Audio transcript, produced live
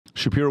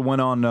Shapiro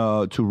went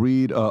on to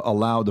read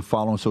aloud the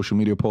following social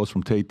media post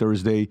from Tate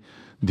Thursday.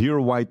 Dear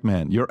white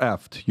men, you're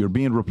effed. You're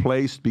being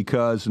replaced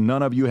because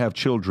none of you have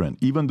children.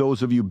 Even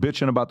those of you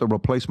bitching about the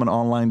replacement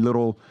online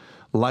little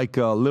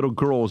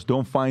girls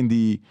don't find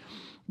the...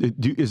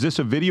 Is this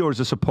a video or is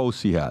this a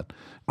post he had?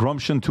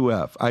 Grumption to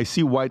F. I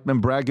see white men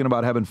bragging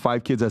about having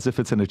 5 kids as if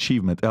it's an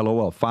achievement.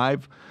 LOL.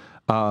 5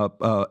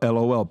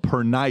 LOL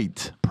per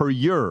night, per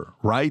year,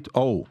 right?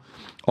 Oh,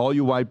 all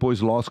you white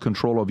boys lost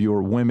control of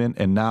your women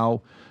and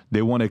now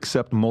they won't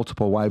accept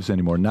multiple wives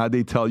anymore. Now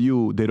they tell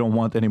you they don't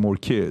want any more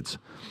kids.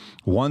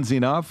 One's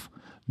enough.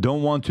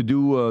 Don't want to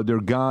do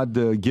their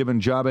God-given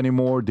job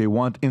anymore. They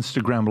want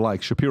Instagram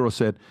likes. Shapiro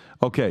said,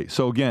 okay,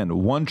 so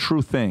again, one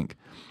true thing,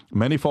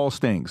 many false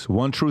things.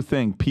 One true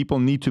thing, people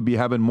need to be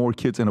having more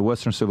kids in a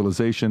Western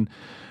civilization.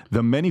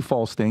 The many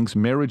false things,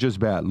 marriage is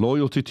bad.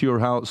 Loyalty to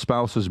your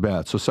spouse is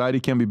bad. Society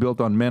can be built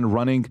on men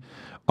running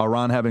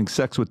around having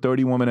sex with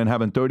 30 women and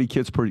having 30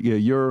 kids per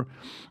year.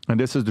 And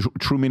this is the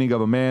true meaning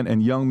of a man.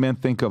 And young men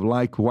think of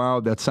like, wow,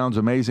 that sounds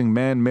amazing.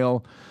 Man,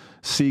 male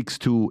seeks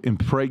to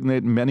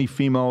impregnate many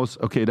females.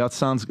 Okay, that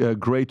sounds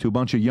great to a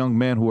bunch of young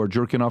men who are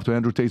jerking off to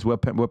Andrew Tate's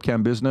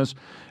webcam business.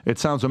 It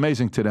sounds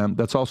amazing to them.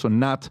 That's also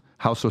not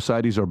how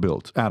societies are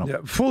built. Adam. Yeah,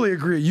 fully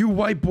agree. You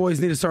white boys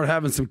need to start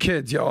having some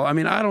kids, y'all. I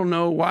mean, I don't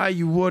know why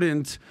you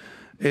wouldn't.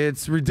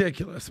 It's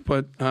ridiculous.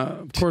 But,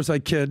 of course, I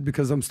kid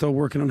because I'm still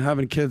working on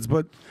having kids.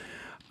 But,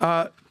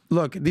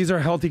 look, these are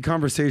healthy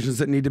conversations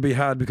that need to be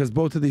had because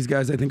both of these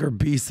guys, I think, are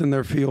beasts in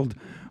their field.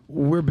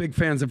 We're big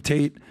fans of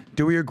Tate.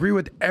 Do we agree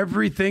with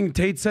everything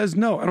Tate says?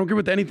 No, I don't agree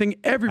with anything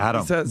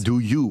everybody says. Do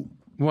you?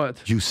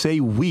 What? You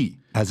say we,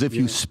 as if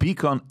you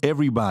speak on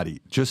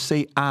everybody. Just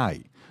say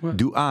I. What?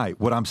 Do I.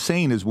 What I'm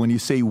saying is when you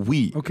say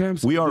we, okay,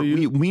 we are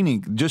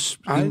meaning just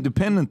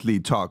independently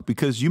talk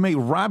because you may,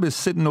 Rob is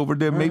sitting over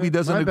there, maybe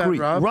doesn't agree.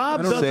 Bad,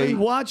 Rob doesn't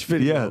watch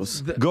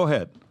videos. Yes. Go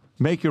ahead.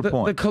 Make your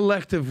point. The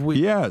collective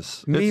we.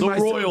 Yes. Me,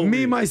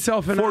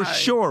 myself, and For I.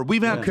 sure.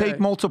 We've had Tate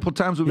multiple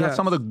times. We've had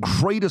some of the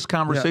greatest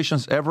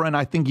conversations ever, and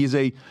I think he's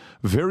a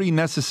very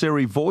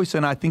necessary voice,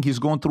 and I think he's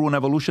going through an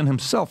evolution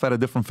himself at a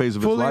different phase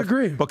of his life.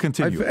 Fully agree. But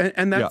continue.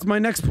 And that's my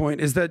next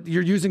point, is that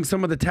you're using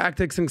some of the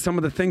tactics and some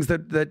of the things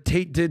that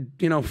Tate did,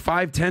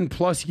 5, 10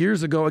 plus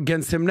years ago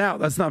against him now.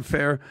 That's not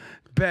fair.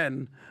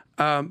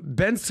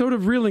 Ben's sort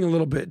of reeling a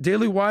little bit.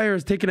 Daily Wire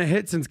has taken a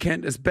hit since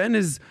Candace. Ben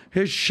is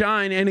his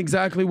shine and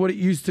exactly what it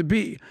used to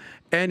be.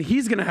 And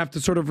he's going to have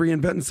to sort of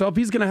reinvent himself.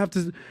 He's going to have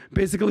to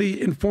basically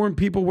inform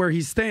people where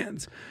he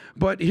stands.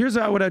 But here's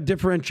how I would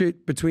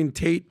differentiate between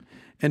Tate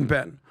and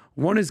Ben.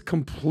 One is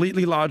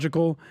completely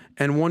logical,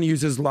 and one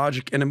uses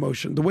logic and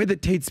emotion. The way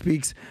that Tate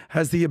speaks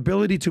has the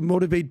ability to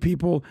motivate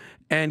people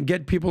and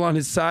get people on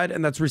his side,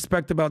 and that's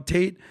respect about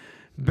Tate.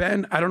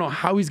 Ben, I don't know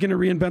how he's going to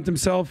reinvent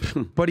himself,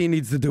 but he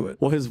needs to do it.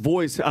 Well, his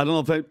voice, I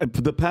don't know if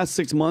for the past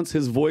 6 months,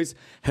 his voice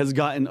has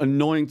gotten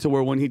annoying to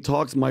where when he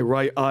talks, my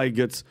right eye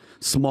gets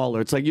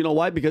smaller. It's like, you know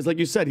why? Because like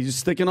you said, he's just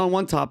sticking on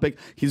one topic.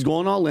 He's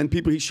going all in.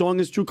 He's showing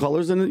his true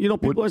colors. And,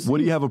 people are... What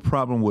do you have a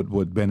problem with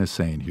what Ben is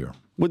saying here?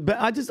 With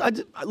Ben,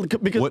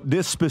 because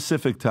this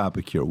specific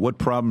topic here, what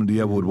problem do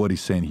you have with what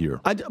he's saying here?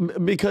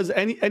 Because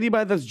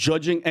anybody that's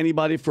judging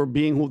anybody for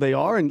being who they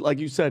are, and like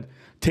you said,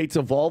 Tate's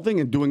evolving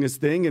and doing his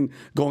thing and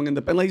going in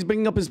and like he's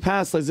bringing up his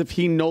past as if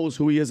he knows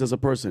who he is as a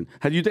person.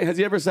 Has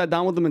he ever sat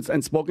down with him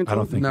and spoken to him?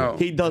 I don't think no,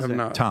 he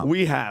doesn't. Tom,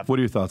 we have. What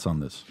are your thoughts on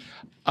this?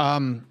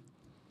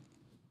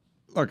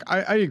 Look,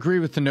 I agree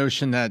with the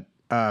notion that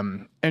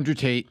Andrew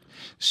Tate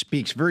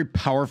speaks very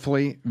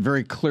powerfully,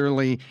 very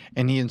clearly,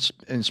 and he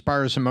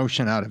inspires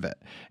emotion out of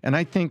it. And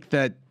I think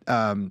that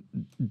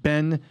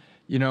Ben,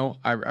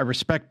 I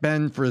respect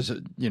Ben for his,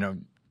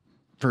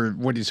 for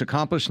what he's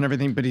accomplished and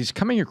everything, but he's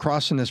coming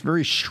across in this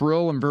very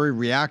shrill and very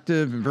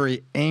reactive and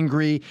very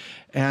angry.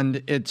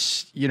 And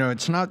it's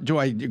not, do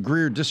I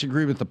agree or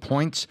disagree with the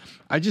points?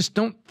 I just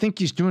don't think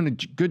he's doing a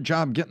good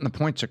job getting the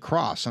points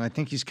across. And I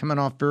think he's coming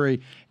off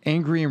very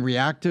angry and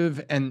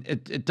reactive. And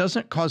it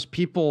doesn't cause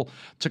people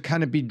to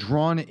kind of be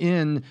drawn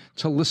in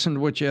to listen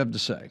to what you have to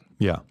say.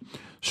 Yeah.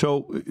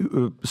 So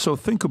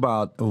think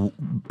about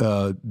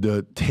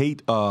the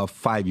Tate of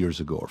 5 years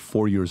ago or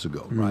 4 years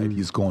ago, right?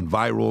 He's going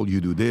viral. You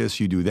do this,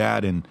 you do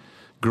that, and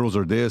girls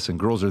are this and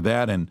girls are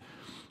that, and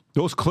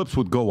those clips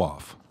would go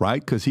off,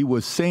 right? Because he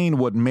was saying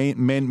what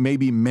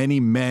maybe many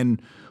men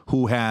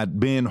who had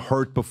been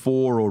hurt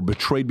before or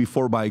betrayed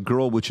before by a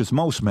girl, which is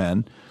most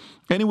men,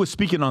 and he was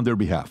speaking on their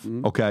behalf,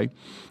 okay?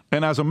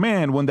 And as a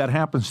man, when that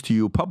happens to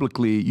you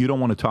publicly, you don't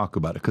want to talk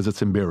about it because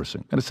it's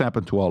embarrassing. And it's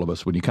happened to all of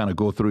us when you kind of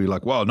go through, you're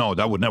like, well, no,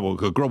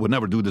 a girl would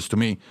never do this to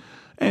me.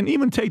 And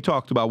even Tate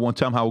talked about one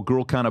time how a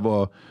girl kind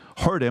of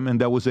hurt him, and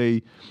that was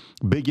a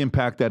big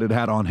impact that it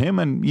had on him.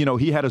 And,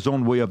 he had his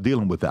own way of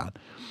dealing with that.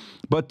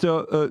 But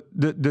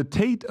the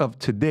Tate of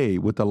today,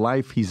 with the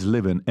life he's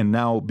living and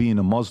now being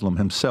a Muslim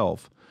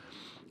himself,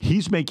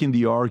 he's making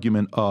the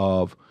argument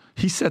of,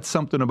 he said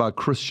something about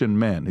Christian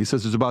men. He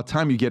says, it's about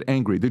time you get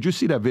angry. Did you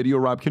see that video,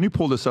 Rob? Can you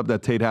pull this up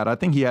that Tate had? I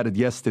think he had it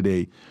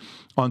yesterday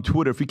on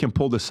Twitter, if you can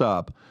pull this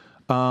up.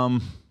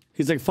 He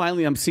He's like,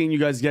 finally, I'm seeing you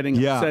guys getting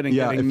upset and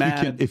getting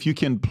mad. If you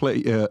can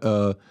play,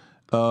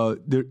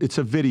 it's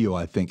a video,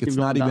 I think. It's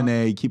not even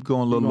a, keep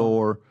going a little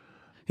lower.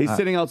 He's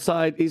sitting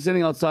outside. He's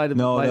sitting outside.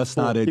 No, that's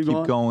not it.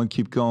 Keep going.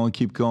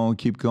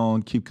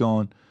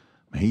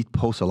 Man, he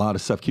posts a lot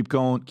of stuff. Keep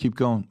going.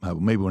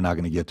 Maybe we're not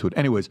going to get to it.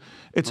 Anyways,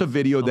 it's a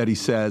video that he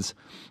says,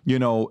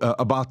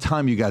 about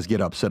time you guys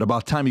get upset,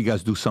 about time you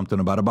guys do something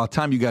about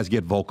time you guys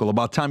get vocal,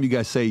 about time you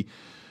guys say,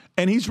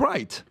 and he's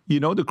right.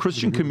 The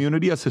Christian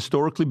community has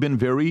historically been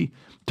very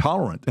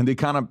tolerant, and they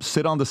kind of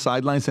sit on the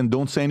sidelines and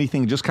don't say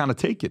anything, just kind of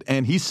take it.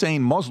 And he's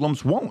saying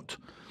Muslims won't.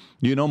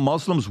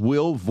 Muslims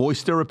will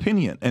voice their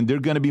opinion, and they're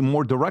going to be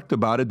more direct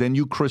about it than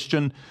you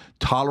Christian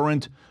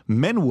tolerant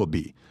men will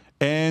be.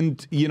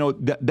 And,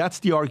 that's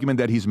the argument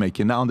that he's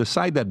making. Now, on the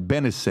side that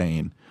Ben is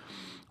saying,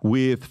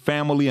 with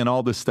family and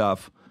all this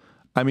stuff,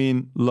 I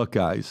mean, look,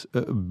 guys,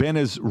 Ben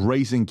is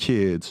raising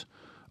kids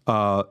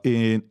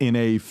in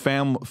a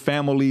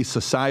family,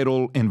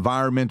 societal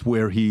environment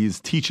where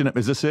he's teaching them.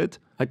 Is this it?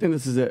 I think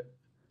this is it.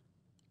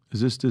 Is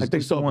this I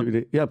think so.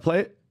 One? Yeah,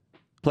 play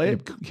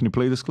it. Can you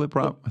play this clip,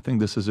 Rob? I think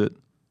this is it.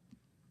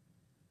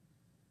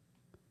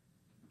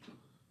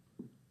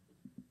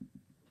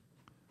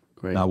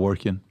 Great. Not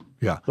working.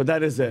 Yeah. But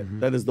that is it.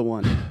 That is the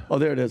one. Oh,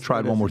 there it is. Try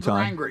it one more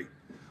time. Angry.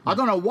 I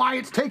don't know why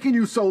it's taking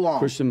you so long.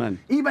 Christian men.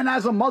 Even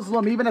as a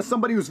Muslim, even as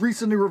somebody who's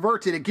recently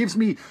reverted, it gives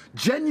me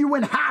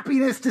genuine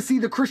happiness to see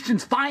the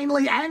Christians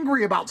finally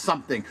angry about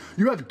something.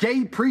 You have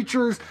gay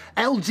preachers,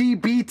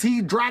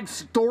 LGBT drag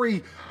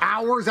story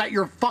hours at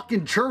your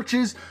fucking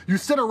churches. You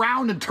sit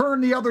around and turn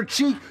the other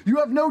cheek. You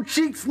have no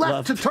cheeks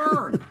left to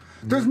turn.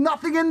 There's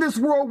nothing in this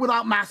world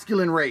without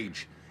masculine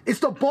rage. It's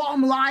the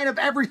bottom line of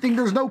everything.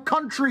 There's no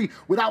country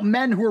without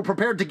men who are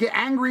prepared to get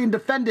angry and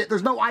defend it.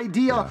 There's no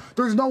idea.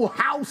 There's no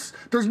house.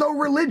 There's no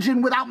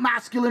religion without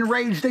masculine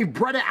rage. They've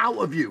bred it out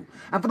of you.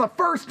 And for the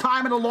first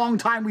time in a long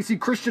time, we see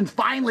Christians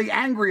finally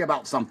angry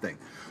about something.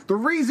 The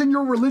reason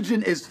your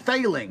religion is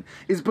failing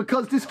is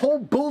because this whole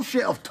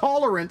bullshit of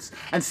tolerance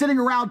and sitting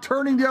around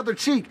turning the other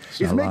cheek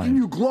is making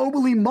you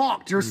globally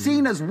mocked. You're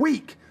seen as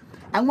weak.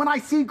 And when I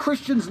see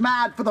Christians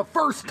mad for the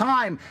first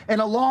time in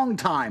a long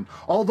time,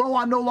 although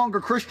I'm no longer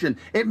Christian,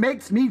 it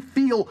makes me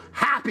feel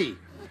happy.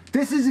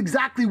 This is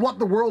exactly what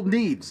the world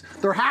needs.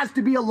 There has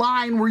to be a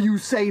line where you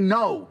say,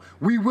 no,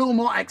 we will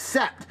not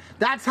accept.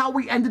 That's how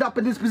we ended up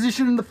in this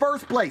position in the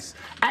first place,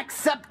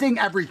 accepting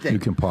everything. You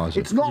can pause it.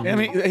 It's not. I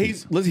mean,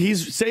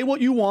 he's say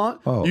what you want.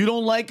 Oh. You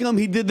don't like him.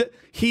 He did that.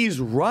 He's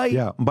right.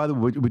 Yeah. By the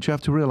way, but you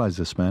have to realize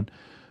this, man.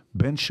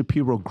 Ben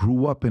Shapiro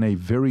grew up in a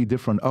very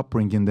different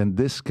upbringing than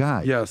this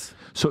guy. Yes.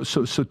 So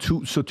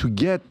to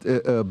get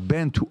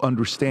Ben to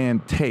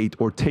understand Tate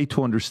or Tate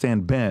to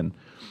understand Ben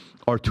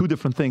are two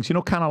different things.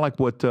 Kind of like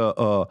what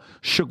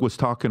Shug was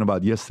talking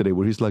about yesterday,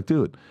 where he's like,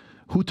 dude,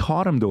 who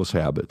taught him those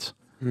habits?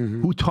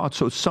 Mm-hmm. Who taught?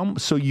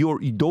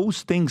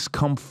 Those things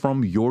come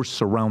from your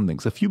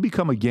surroundings. If you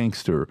become a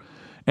gangster,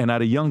 and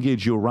at a young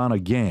age, you're around a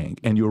gang,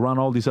 and you're around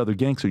all these other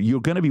gangsters, you're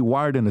going to be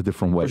wired in a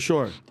different way. For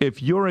sure.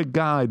 If you're a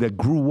guy that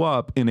grew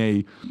up in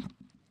a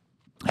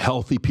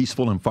healthy,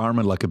 peaceful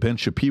environment like a Ben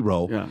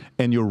Shapiro,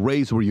 and you're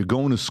raised where you're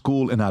going to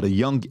school, and at a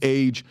young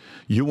age,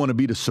 you want to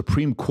be the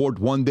Supreme Court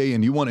one day,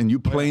 and you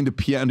playing the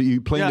piano, you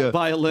playing the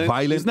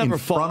violin in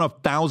front of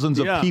thousands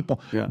of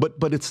people. Yeah. But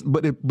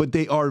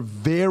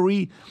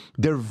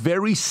they're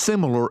very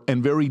similar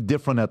and very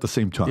different at the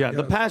same time. Yeah,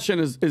 the passion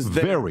is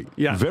there.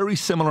 Very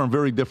similar and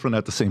very different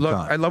at the same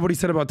time. I love what he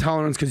said about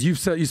tolerance, because you've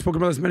spoken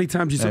about this many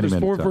times. You said there's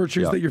four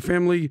virtues that your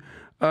family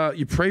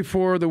you pray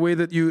for, the way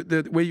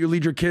you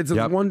lead your kids,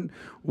 and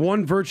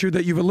one virtue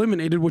that you've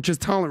eliminated, which is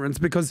tolerance,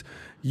 because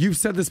you've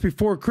said this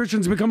before.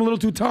 Christians become a little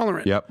too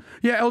tolerant. Yep.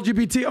 Yeah,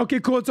 LGBT. Okay,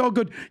 cool. It's all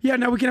good. Yeah,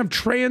 now we can have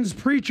trans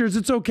preachers.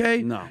 It's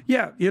okay. No.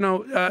 Yeah,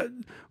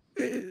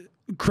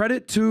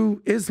 credit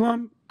to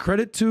Islam,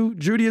 credit to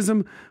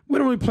Judaism. We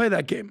don't really play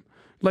that game.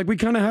 Like, we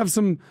kind of have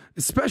some,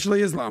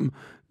 especially Islam,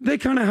 they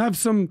kind of have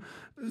some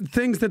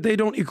things that they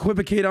don't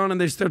equivocate on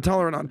and they're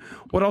tolerant on.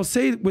 What I'll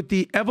say with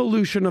the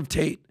evolution of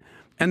Tate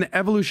and the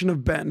evolution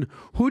of Ben,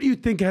 who do you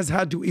think has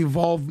had to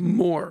evolve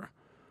more?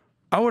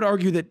 I would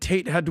argue that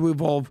Tate had to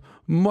evolve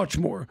much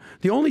more.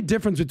 The only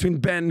difference between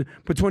Ben,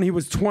 between he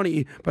was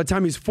 20, by the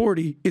time he's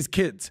 40, is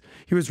kids.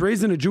 He was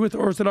raised in a Jewish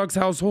Orthodox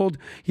household.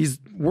 He's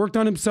worked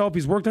on himself.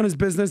 He's worked on his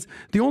business.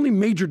 The only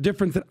major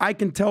difference that I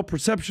can tell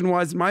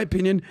perception-wise, in my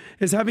opinion,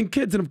 is having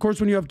kids. And of course,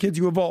 when you have kids,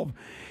 you evolve.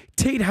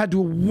 Tate had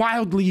to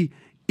wildly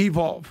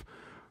evolve.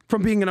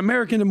 From being an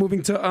American to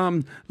moving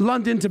to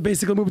London to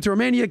basically moving to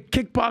Romania,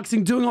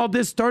 kickboxing, doing all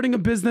this, starting a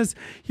business.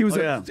 He was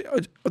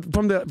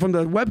from the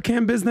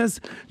webcam business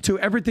to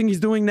everything he's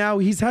doing now.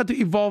 He's had to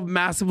evolve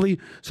massively.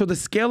 So the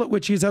scale at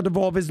which he's had to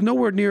evolve is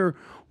nowhere near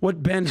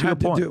what Ben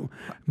had to do.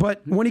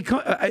 But when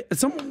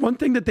one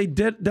thing that they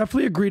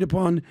definitely agreed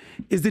upon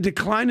is the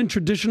decline in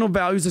traditional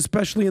values,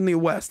 especially in the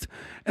West,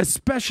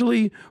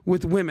 especially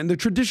with women. The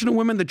traditional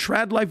women, the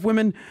trad life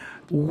women,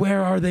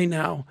 Where are they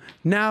now?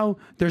 Now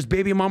there's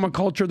baby mama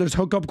culture, there's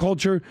hookup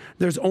culture,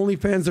 there's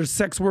OnlyFans, there's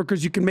sex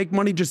workers. You can make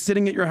money just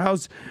sitting at your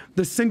house.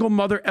 The single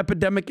mother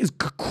epidemic is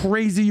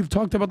crazy. You've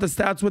talked about the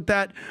stats with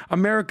that.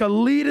 America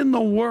leading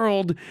the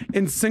world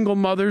in single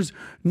mothers,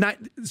 not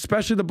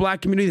especially the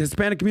black community, the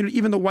Hispanic community,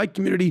 even the white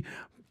community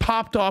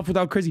popped off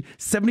without crazy.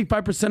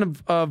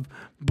 75% of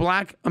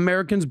black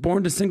Americans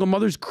born to single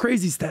mothers,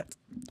 crazy stats.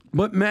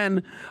 But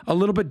men, a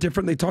little bit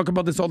different. They talk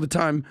about this all the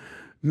time.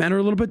 Men are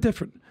a little bit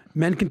different.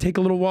 Men can take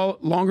a little while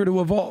longer to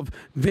evolve.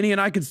 Vinny and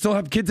I can still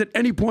have kids at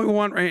any point we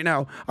want right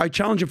now. I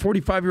challenge a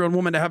 45-year-old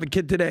woman to have a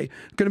kid today.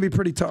 It's going to be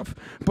pretty tough.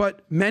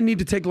 But men need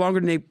to take longer.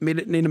 They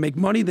need to make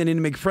money. They need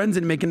to make friends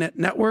and make a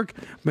network.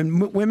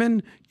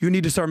 Women, you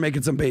need to start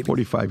making some babies.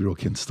 45-year-old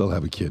can still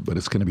have a kid, but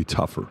it's going to be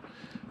tougher.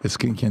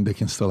 They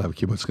can still have a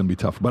kid, but it's going to be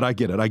tough. But I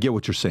get it. I get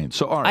what you're saying.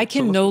 So, all right. I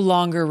can no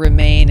longer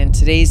remain in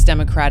today's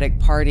Democratic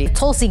Party.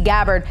 Tulsi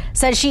Gabbard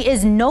says she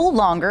is no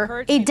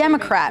longer a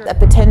Democrat. A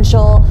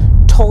potential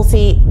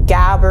Tulsi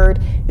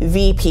Gabbard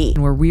VP.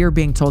 Where we are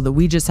being told that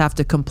we just have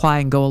to comply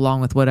and go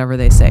along with whatever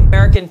they say.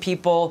 American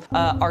people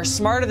are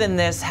smarter than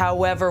this.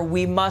 However,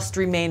 we must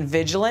remain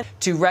vigilant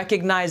to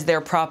recognize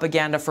their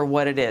propaganda for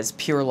what it is,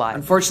 pure lie.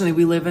 Unfortunately,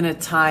 we live in a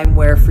time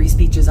where free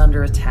speech is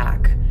under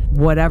attack.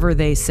 Whatever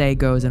they say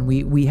goes, and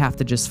we have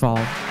to just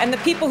follow. And the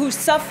people who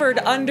suffered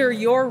under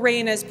your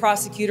reign as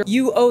prosecutor,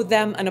 you owe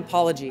them an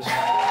apology.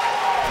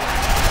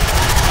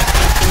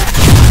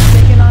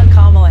 Taking on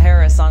Kamala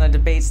Harris on a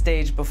debate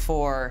stage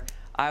before,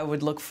 I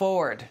would look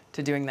forward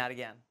to doing that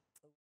again.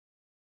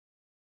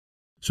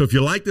 So if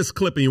you like this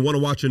clip and you want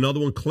to watch another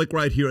one, click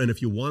right here. And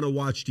if you want to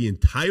watch the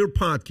entire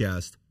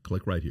podcast,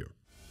 click right here.